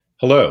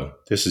Hello,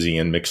 this is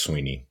Ian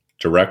McSweeney,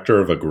 Director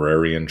of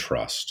Agrarian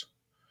Trust.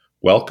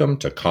 Welcome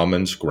to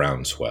Commons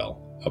Groundswell,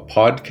 a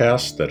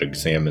podcast that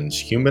examines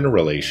human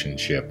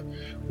relationship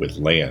with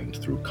land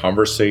through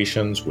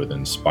conversations with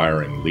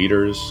inspiring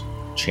leaders,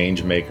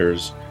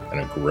 changemakers,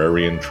 and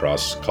Agrarian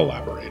Trust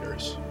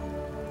collaborators.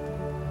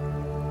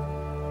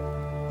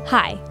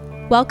 Hi,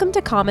 welcome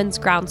to Commons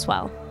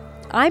Groundswell.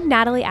 I'm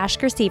Natalie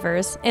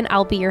Ashker-Severs, and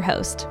I'll be your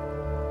host.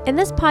 In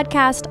this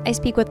podcast, I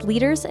speak with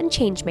leaders and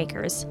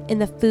changemakers in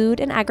the food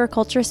and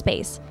agriculture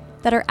space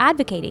that are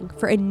advocating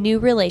for a new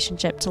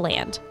relationship to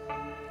land,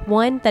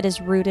 one that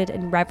is rooted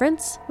in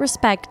reverence,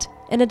 respect,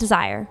 and a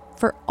desire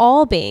for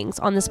all beings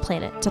on this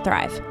planet to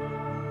thrive.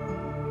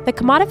 The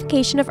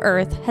commodification of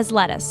Earth has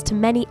led us to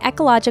many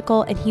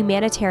ecological and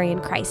humanitarian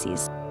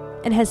crises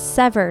and has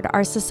severed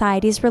our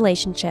society's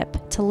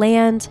relationship to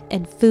land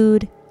and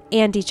food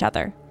and each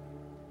other.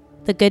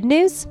 The good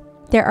news?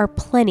 There are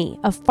plenty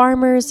of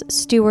farmers,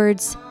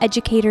 stewards,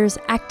 educators,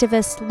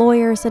 activists,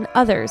 lawyers, and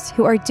others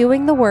who are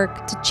doing the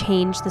work to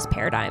change this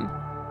paradigm.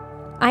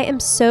 I am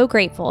so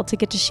grateful to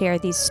get to share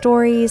these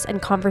stories and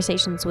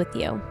conversations with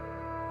you.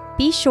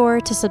 Be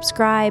sure to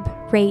subscribe,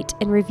 rate,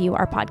 and review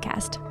our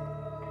podcast.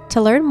 To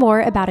learn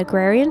more about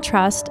Agrarian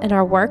Trust and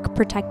our work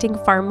protecting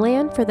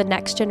farmland for the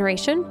next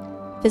generation,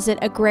 visit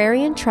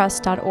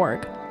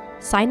agrariantrust.org.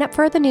 Sign up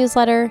for the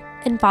newsletter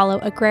and follow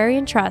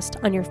Agrarian Trust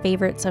on your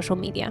favorite social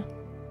media.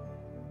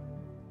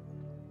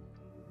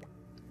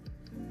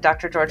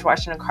 Dr. George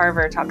Washington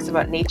Carver talks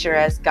about nature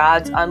as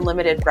God's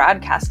unlimited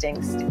broadcasting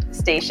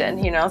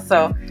station,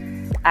 so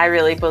I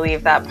really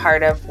believe that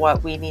part of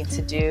what we need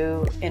to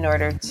do in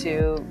order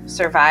to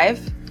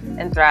survive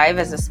and thrive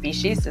as a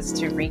species is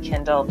to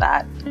rekindle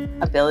that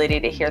ability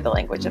to hear the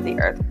language of the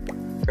earth.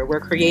 We're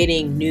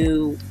creating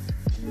new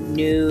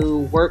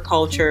work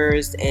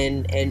cultures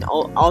and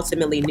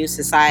ultimately new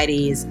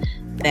societies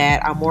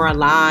that are more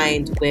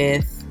aligned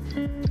with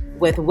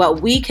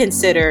what we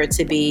consider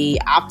to be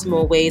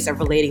optimal ways of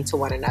relating to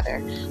one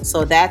another.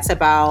 So that's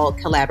about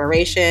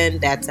collaboration,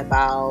 that's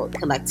about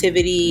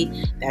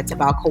collectivity, that's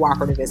about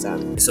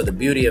cooperativism. So the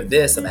beauty of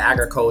this, of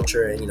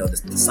agriculture and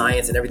the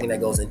science and everything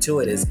that goes into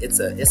it is it's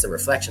a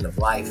reflection of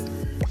life.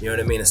 You know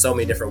what I mean? In so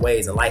many different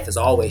ways, and life is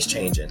always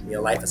changing.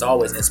 Life is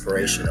always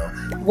inspirational.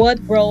 What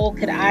role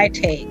could I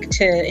take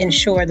to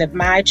ensure that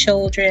my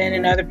children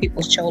and other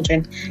people's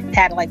children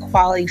had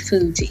quality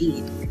food to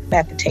eat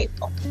at the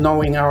table?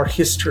 Knowing our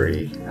history,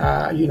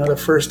 the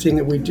first thing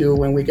that we do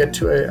when we get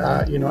to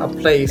a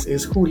place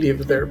is who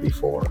lived there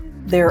before.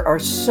 There are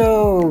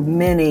so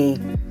many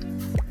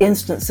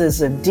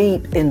instances of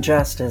deep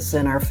injustice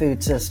in our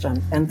food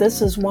system, and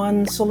this is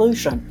one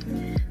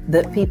solution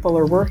that people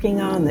are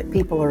working on, that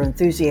people are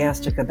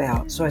enthusiastic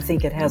about. So I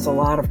think it has a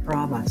lot of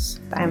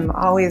promise. I'm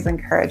always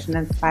encouraged and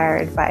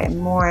inspired by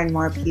more and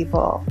more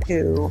people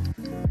who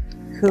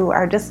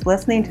are just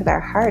listening to their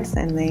hearts,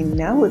 and they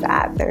know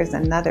that there's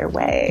another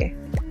way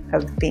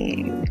of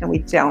being, and we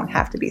don't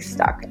have to be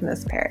stuck in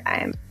this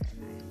paradigm.